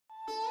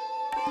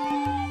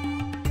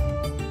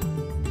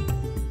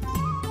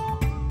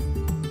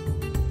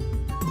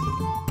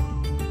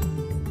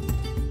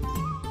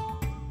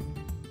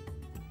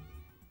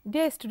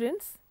Dear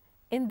students,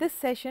 in this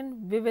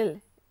session we will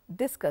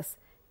discuss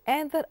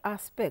another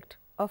aspect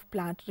of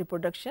plant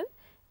reproduction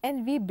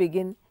and we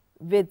begin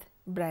with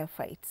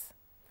bryophytes.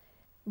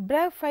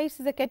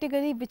 Bryophytes is a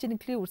category which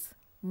includes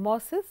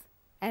mosses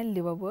and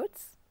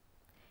liverworts,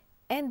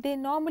 and they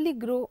normally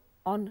grow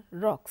on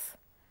rocks,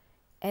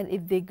 and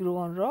if they grow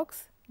on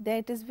rocks, then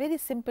it is very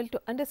simple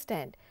to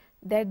understand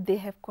that they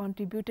have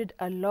contributed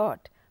a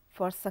lot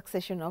for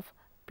succession of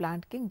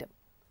plant kingdom.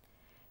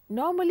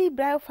 Normally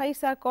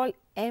bryophytes are called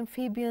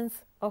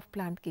amphibians of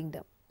plant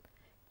kingdom.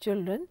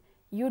 Children,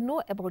 you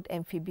know about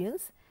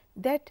amphibians,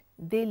 that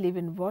they live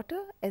in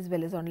water as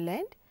well as on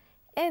land,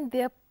 and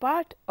their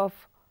part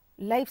of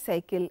life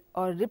cycle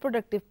or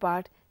reproductive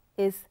part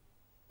is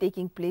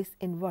taking place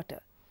in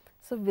water.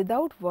 So,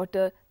 without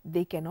water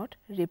they cannot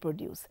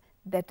reproduce.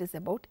 That is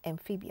about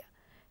amphibia.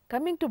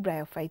 Coming to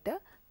bryophyta,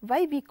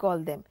 why we call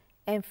them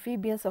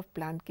amphibians of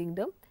plant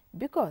kingdom?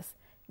 Because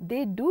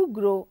they do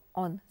grow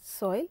on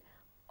soil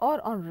or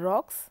on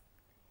rocks,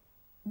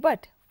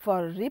 but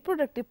for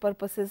reproductive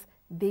purposes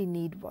they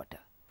need water,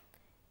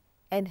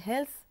 and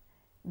hence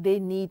they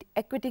need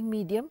aquatic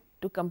medium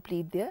to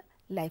complete their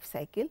life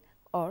cycle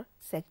or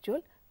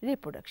sexual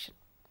reproduction.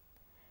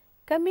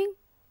 Coming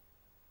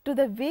to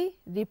the way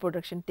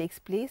reproduction takes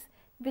place,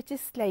 which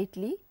is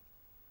slightly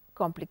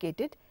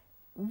complicated,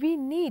 we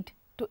need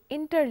to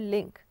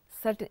interlink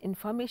certain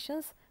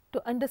informations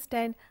to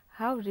understand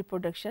how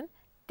reproduction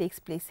takes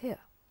place here.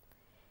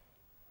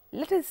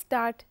 Let us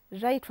start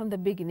right from the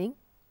beginning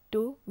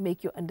to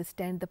make you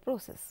understand the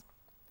process.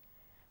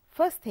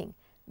 First thing,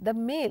 the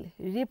male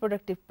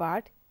reproductive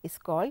part is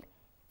called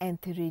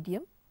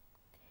antheridium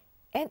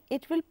and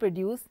it will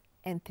produce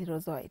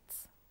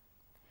antherozoids.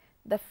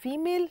 The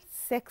female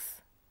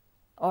sex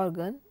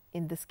organ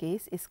in this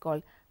case is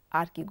called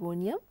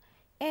archegonium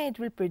and it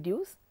will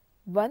produce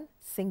one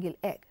single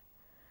egg.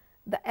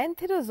 The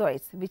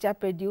antherozoids which are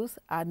produced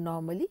are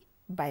normally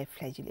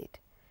biflagellate.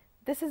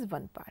 This is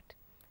one part.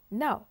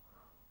 Now,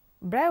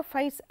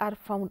 bryophytes are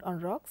found on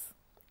rocks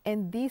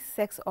and these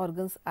sex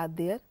organs are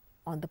there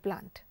on the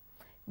plant,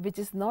 which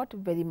is not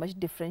very much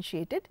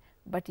differentiated,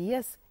 but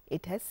yes,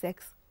 it has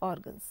sex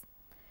organs.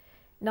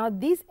 Now,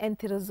 these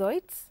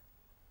antherozoids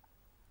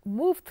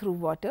move through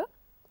water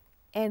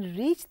and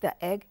reach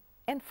the egg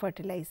and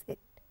fertilize it.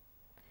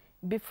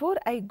 Before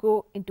I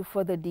go into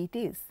further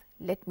details,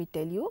 let me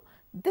tell you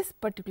this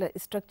particular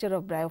structure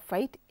of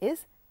bryophyte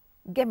is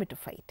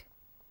gametophyte,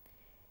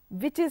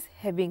 which is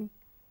having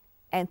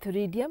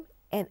antheridium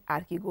and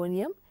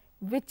archegonium,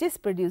 which is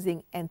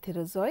producing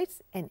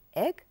antherozoids and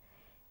egg,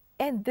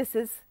 and this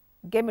is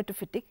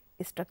gametophytic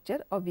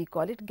structure, or we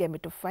call it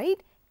gametophyte,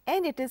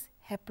 and it is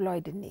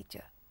haploid in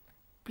nature.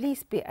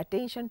 Please pay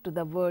attention to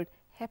the word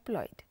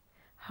haploid,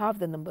 half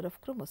the number of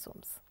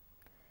chromosomes,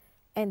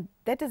 and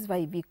that is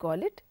why we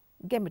call it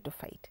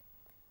gametophyte,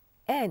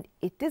 and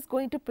it is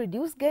going to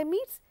produce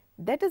gametes.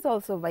 That is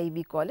also why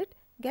we call it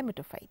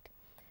gametophyte.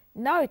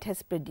 Now, it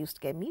has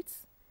produced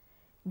gametes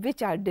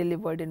which are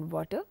delivered in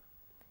water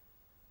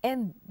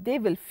and they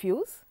will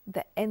fuse,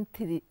 the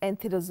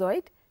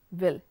antherozoid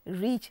will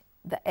reach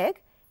the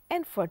egg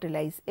and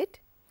fertilize it,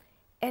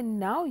 and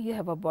now you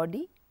have a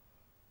body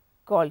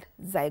called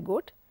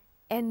zygote,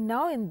 and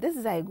now in this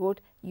zygote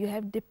you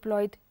have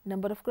diploid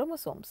number of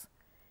chromosomes.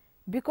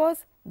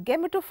 Because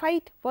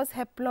gametophyte was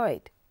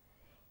haploid,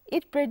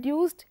 it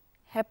produced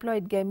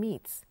haploid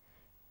gametes,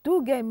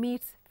 two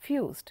gametes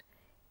fused,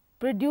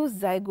 produced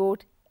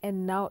zygote,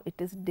 and now it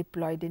is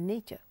diploid in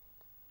nature.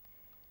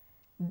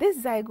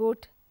 This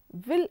zygote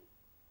will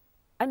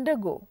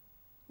undergo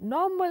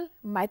normal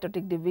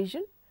mitotic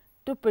division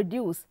to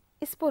produce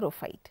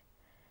sporophyte.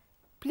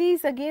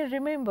 Please again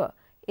remember,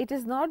 it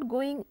is not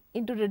going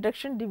into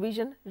reduction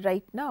division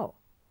right now.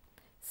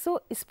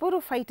 So,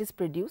 sporophyte is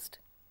produced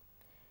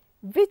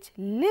which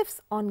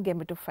lives on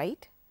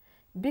gametophyte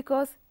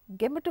because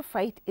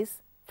gametophyte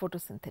is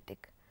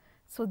photosynthetic.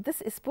 So,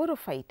 this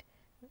sporophyte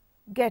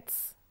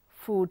gets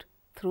food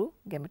through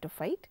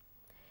gametophyte.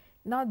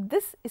 Now,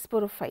 this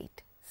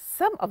sporophyte,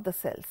 some of the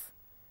cells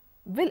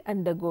will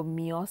undergo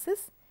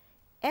meiosis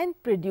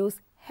and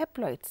produce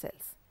haploid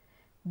cells.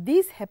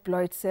 These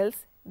haploid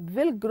cells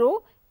will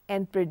grow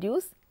and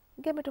produce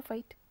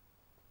gametophyte.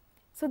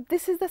 So,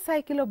 this is the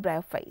cycle of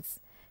bryophytes,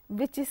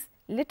 which is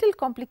little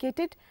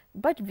complicated,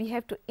 but we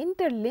have to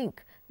interlink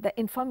the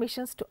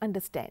informations to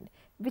understand,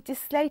 which is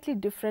slightly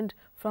different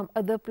from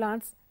other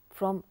plants,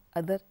 from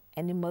other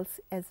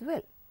animals as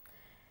well.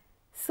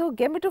 So,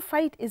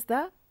 gametophyte is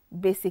the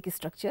basic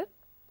structure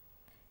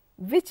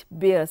which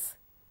bears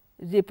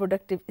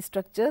reproductive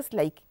structures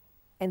like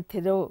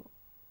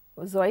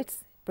antherozoids,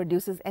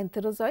 produces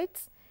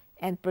antherozoids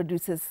and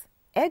produces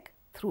egg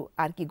through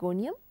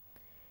archegonium,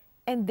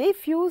 and they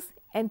fuse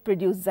and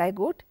produce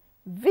zygote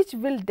which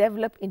will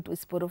develop into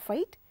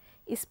sporophyte.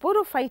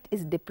 Sporophyte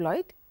is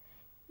diploid.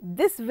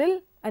 This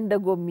will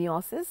undergo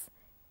meiosis,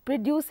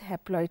 produce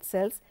haploid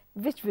cells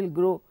which will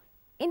grow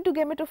into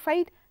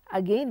gametophyte,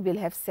 again will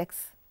have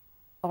sex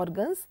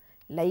organs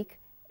like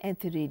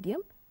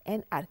antheridium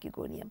and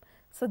archegonium.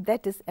 So,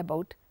 that is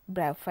about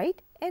bryophyte,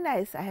 and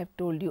as I have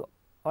told you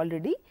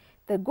already,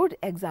 the good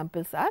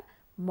examples are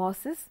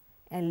mosses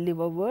and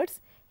liverworts,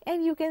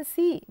 and you can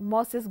see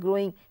mosses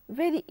growing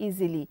very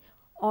easily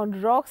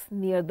on rocks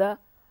near the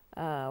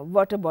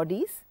water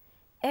bodies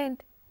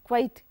and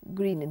quite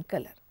green in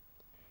color.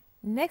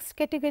 Next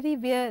category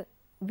where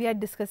we are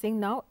discussing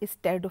now is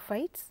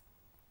pteridophytes,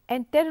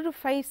 and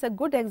pteridophytes, a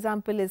good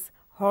example is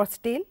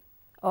horsetail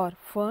or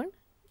fern.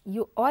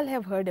 You all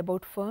have heard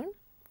about fern.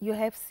 You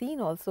have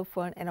seen also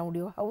fern around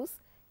your house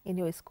in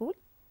your school.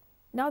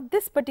 Now,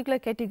 this particular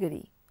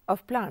category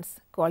of plants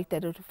called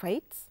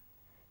pteridophytes,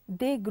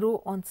 they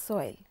grow on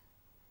soil.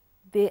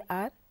 They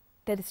are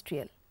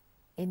terrestrial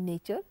in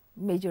nature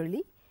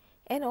majorly,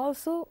 and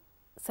also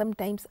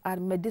sometimes are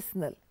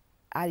medicinal,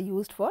 are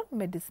used for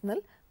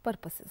medicinal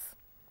purposes.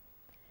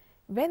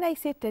 When I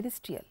say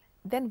terrestrial,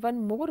 then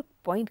one more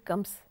point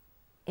comes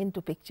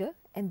into picture,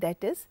 and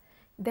that is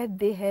that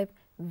they have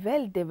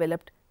well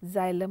developed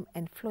xylem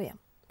and phloem.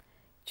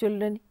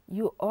 Children,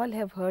 you all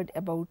have heard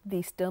about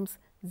these terms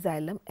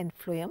xylem and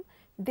phloem.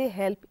 They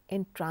help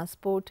in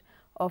transport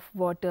of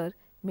water,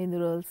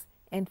 minerals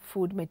and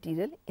food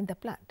material in the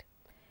plant.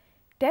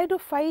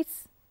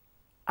 Pteridophytes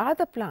are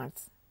the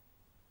plants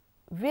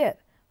where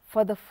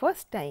for the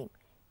first time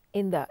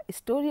in the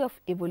story of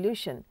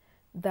evolution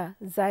the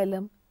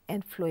xylem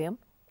and phloem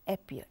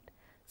appeared.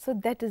 So,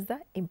 that is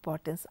the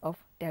importance of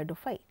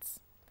pteridophytes.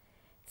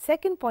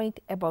 Second point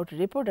about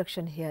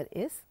reproduction here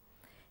is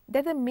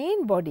that the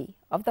main body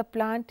of the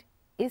plant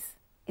is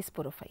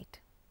sporophyte.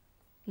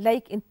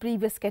 Like in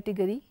previous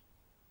category,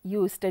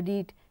 you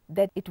studied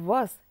that it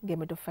was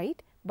gametophyte,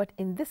 but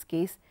in this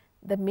case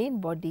the main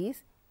body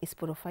is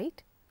sporophyte.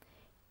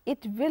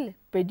 It will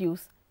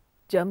produce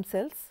germ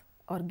cells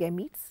or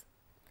gametes.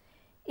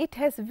 It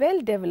has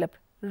well developed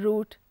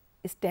root,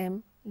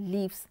 stem,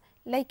 leaves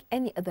like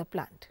any other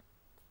plant.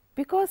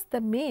 Because the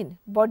main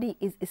body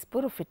is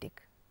sporophytic,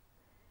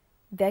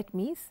 that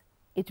means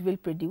it will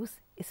produce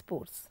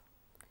spores,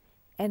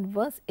 and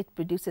once it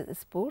produces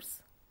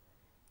spores,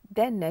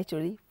 then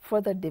naturally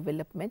further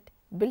development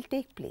will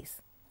take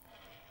place.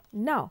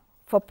 Now,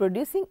 for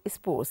producing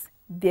spores,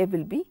 there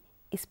will be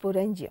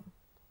sporangium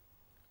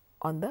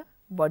on the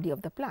body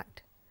of the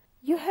plant.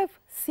 You have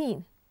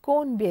seen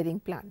cone bearing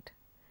plant.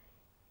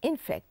 In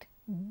fact,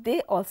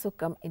 they also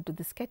come into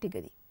this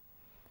category.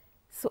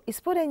 So,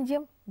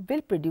 sporangium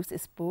will produce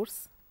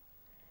spores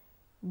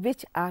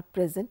which are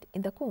present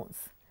in the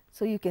cones.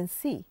 So, you can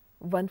see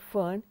one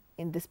fern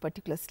in this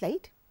particular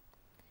slide.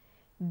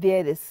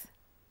 There is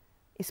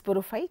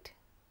sporophyte,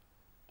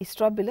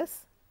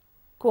 strobilus,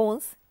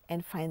 cones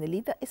and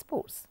finally the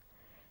spores.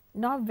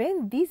 Now,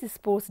 when these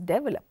spores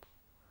develop,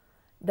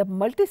 the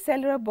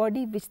multicellular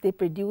body which they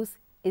produce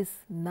is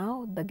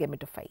now the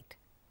gametophyte.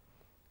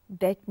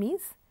 That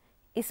means,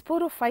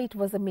 sporophyte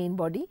was the main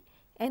body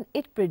and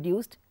it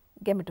produced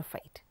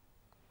gametophyte.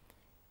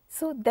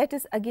 So, that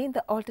is again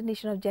the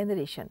alternation of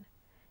generation.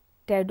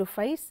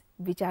 Pteridophytes,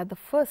 which are the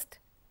first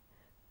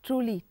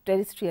truly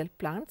terrestrial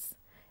plants,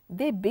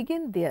 they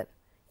begin their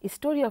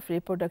story of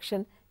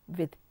reproduction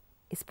with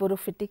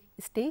sporophytic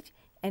stage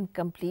and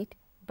complete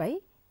by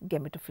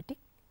gametophytic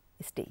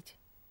stage.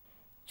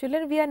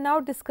 Children, we are now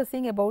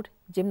discussing about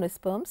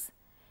gymnosperms,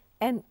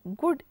 and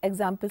good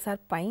examples are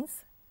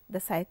pines, the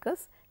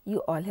cycas you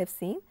all have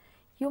seen.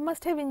 You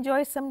must have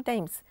enjoyed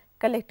sometimes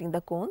collecting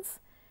the cones.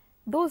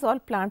 Those all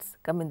plants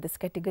come in this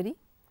category.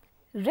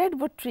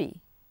 Redwood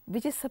tree,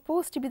 which is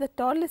supposed to be the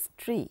tallest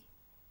tree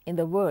in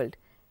the world,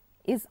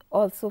 is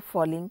also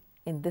falling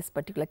in this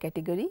particular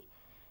category.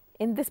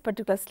 In this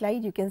particular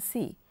slide, you can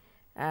see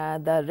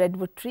the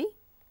redwood tree,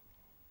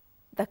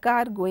 the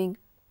car going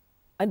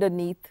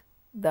underneath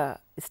the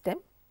stem.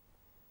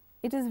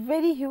 It is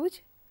very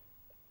huge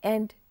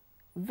and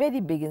very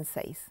big in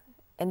size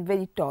and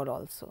very tall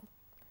also.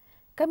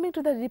 Coming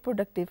to the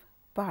reproductive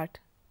part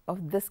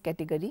of this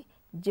category,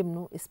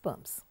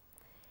 gymnosperms.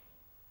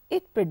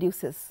 It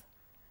produces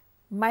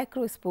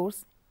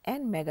microspores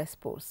and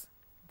megaspores.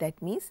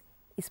 That means,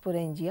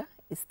 sporangia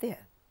is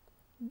there.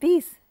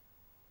 These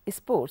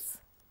spores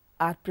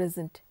are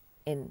present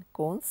in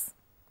cones.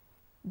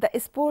 The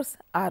spores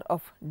are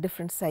of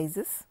different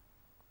sizes.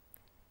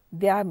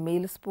 They are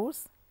male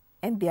spores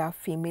and they are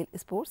female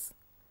spores.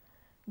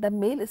 The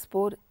male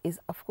spore is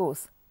of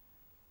course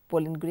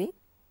pollen grain,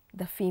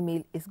 the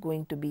female is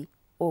going to be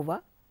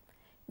ova.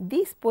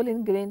 These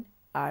pollen grain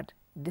are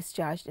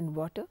discharged in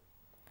water.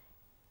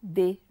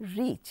 They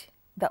reach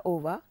the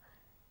ova.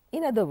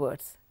 In other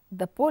words,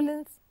 the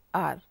pollens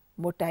are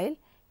motile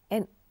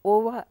and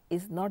ova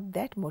is not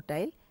that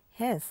motile.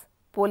 Hence,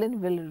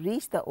 pollen will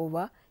reach the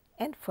ova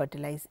and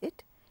fertilize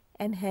it,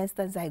 and hence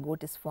the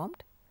zygote is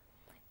formed.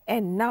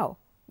 And now,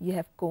 you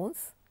have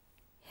cones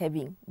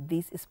having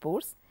these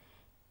spores,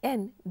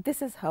 and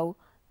this is how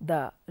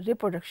the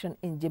reproduction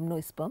in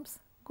gymnosperms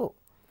go.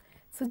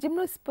 So,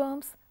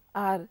 gymnosperms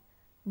are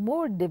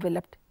more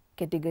developed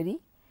category,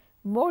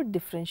 more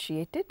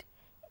differentiated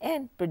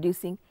and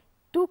producing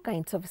two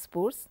kinds of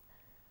spores,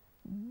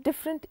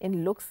 different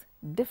in looks,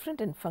 different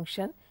in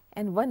function,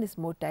 and one is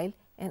motile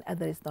and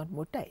other is not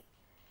motile.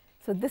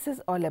 So, this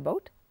is all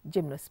about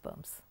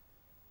gymnosperms.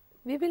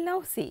 We will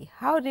now see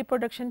how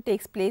reproduction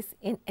takes place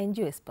in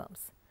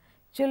angiosperms.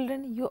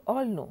 Children, you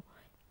all know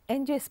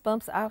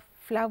angiosperms are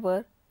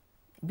flower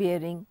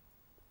bearing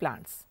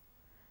plants,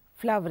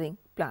 flowering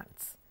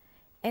plants,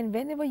 and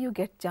whenever you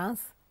get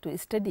chance to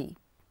study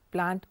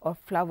plant or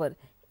flower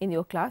in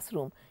your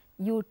classroom,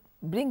 you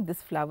bring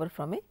this flower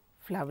from a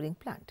flowering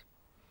plant.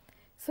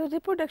 So,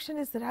 reproduction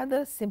is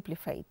rather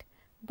simplified,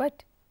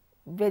 but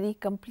very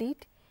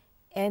complete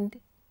and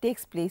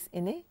takes place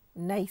in a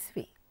nice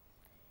way.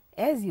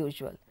 As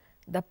usual,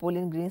 the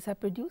pollen grains are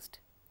produced,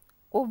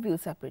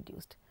 ovules are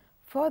produced.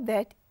 For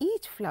that,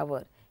 each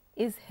flower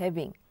is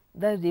having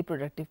the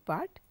reproductive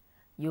part.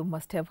 You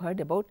must have heard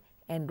about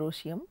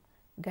androecium,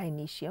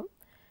 gynoecium.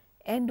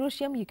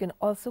 Androecium you can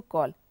also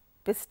call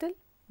pistil,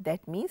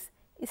 that means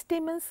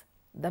stamens,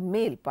 the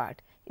male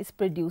part is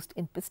produced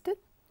in pistil,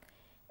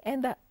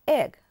 and the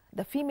egg,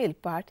 the female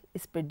part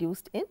is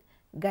produced in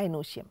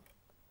gynoecium.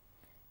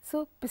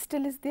 So,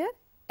 pistil is there,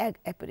 egg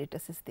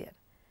apparatus is there.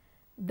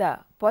 The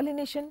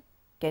pollination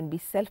can be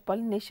self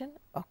pollination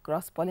or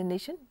cross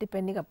pollination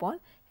depending upon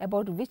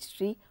about which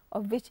tree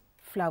or which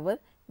flower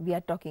we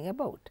are talking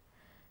about.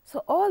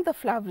 So, all the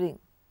flowering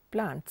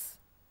plants,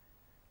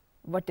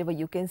 whatever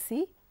you can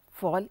see,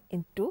 fall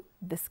into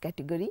this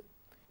category.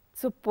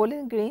 So,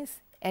 pollen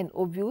grains and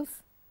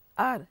ovules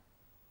are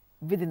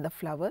within the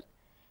flower.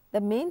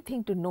 The main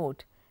thing to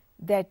note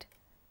that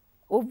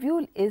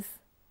ovule is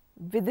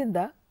within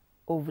the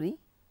ovary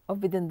or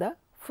within the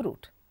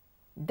fruit.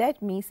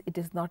 That means it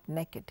is not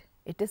naked,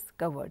 it is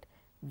covered,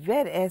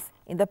 whereas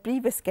in the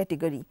previous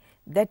category,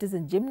 that is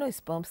in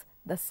gymnosperms,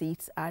 the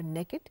seeds are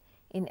naked,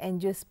 in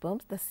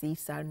angiosperms the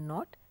seeds are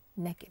not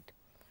naked.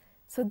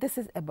 So, this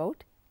is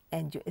about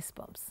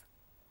angiosperms.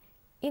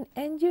 In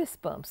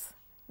angiosperms,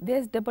 there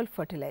is double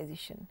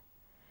fertilization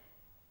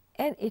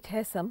and it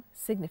has some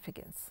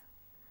significance.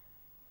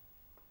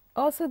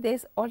 Also, there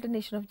is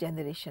alternation of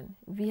generation.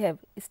 We have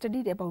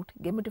studied about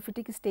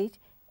gametophytic stage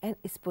and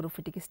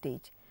sporophytic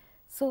stage.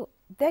 So,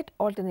 that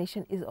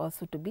alternation is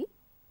also to be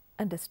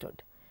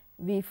understood.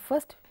 We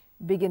first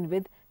begin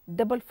with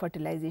double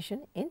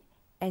fertilization in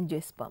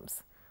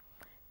angiosperms.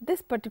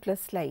 This particular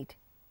slide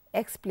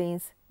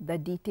explains the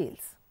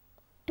details.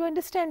 To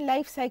understand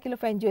life cycle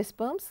of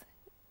angiosperms,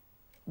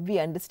 we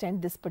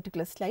understand this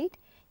particular slide.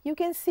 You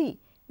can see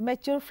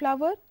mature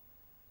flower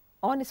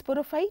on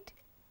sporophyte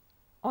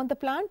on the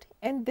plant,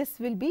 and this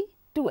will be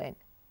 2n,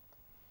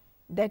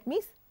 that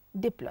means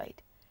diploid.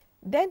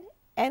 Then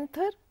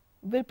anther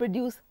will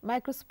produce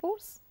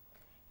microspores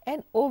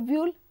and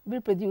ovule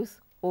will produce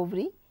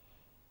ovary.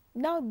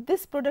 Now,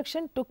 this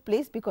production took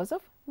place because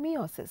of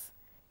meiosis.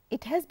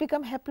 It has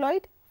become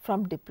haploid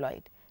from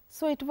diploid.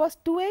 So, it was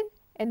 2n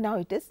and now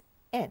it is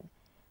n.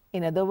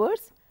 In other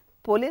words,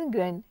 pollen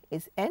grain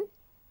is n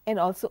and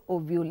also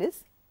ovule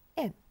is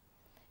n.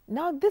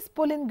 Now, this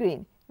pollen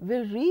grain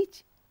will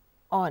reach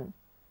on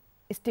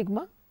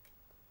stigma.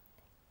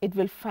 It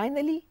will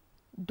finally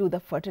do the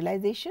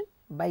fertilization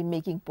by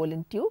making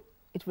pollen tube.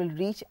 It will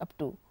reach up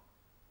to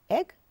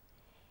egg,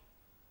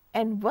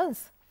 and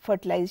once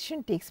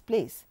fertilization takes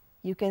place,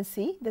 you can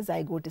see the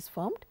zygote is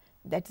formed,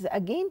 that is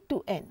again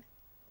 2n,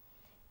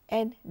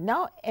 and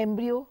now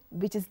embryo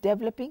which is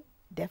developing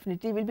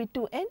definitely will be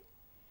 2n.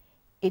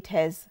 It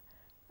has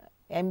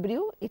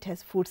embryo, it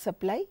has food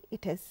supply,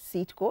 it has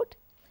seed coat,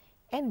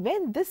 and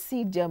when this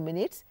seed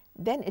germinates,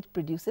 then it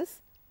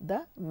produces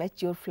the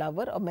mature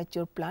flower or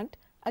mature plant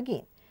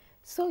again.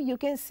 So, you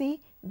can see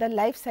the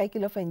life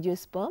cycle of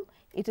angiosperm.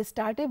 It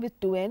started with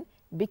 2n,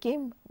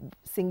 became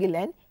single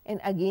n, and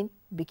again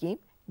became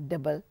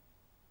double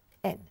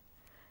n.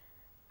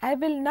 I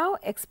will now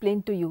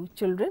explain to you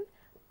children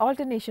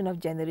alternation of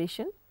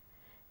generation,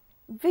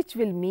 which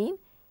will mean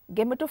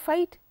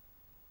gametophyte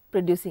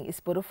producing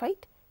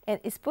sporophyte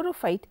and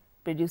sporophyte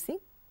producing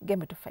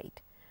gametophyte.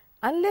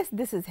 Unless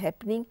this is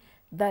happening,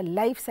 the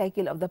life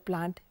cycle of the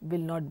plant will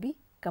not be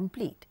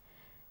complete.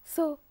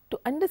 So, to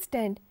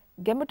understand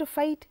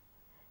gametophyte,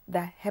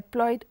 the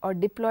haploid or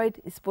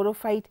diploid,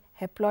 sporophyte,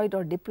 haploid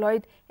or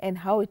diploid, and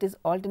how it is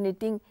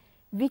alternating,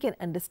 we can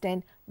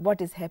understand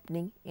what is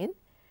happening in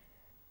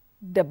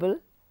double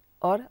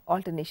or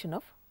alternation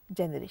of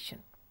generation.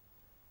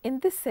 In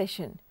this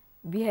session,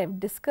 we have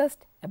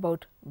discussed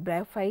about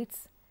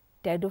bryophytes,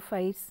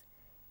 pteridophytes,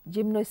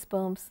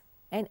 gymnosperms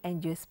and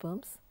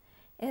angiosperms,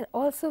 and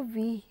also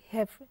we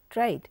have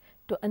tried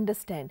to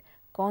understand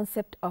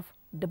concept of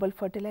double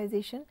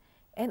fertilization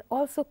and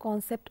also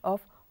concept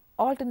of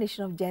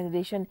alternation of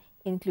generation,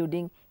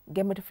 including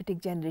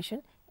gametophytic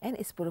generation and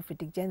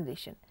sporophytic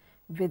generation.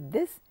 With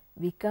this,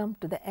 we come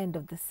to the end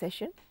of this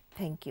session.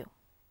 Thank you.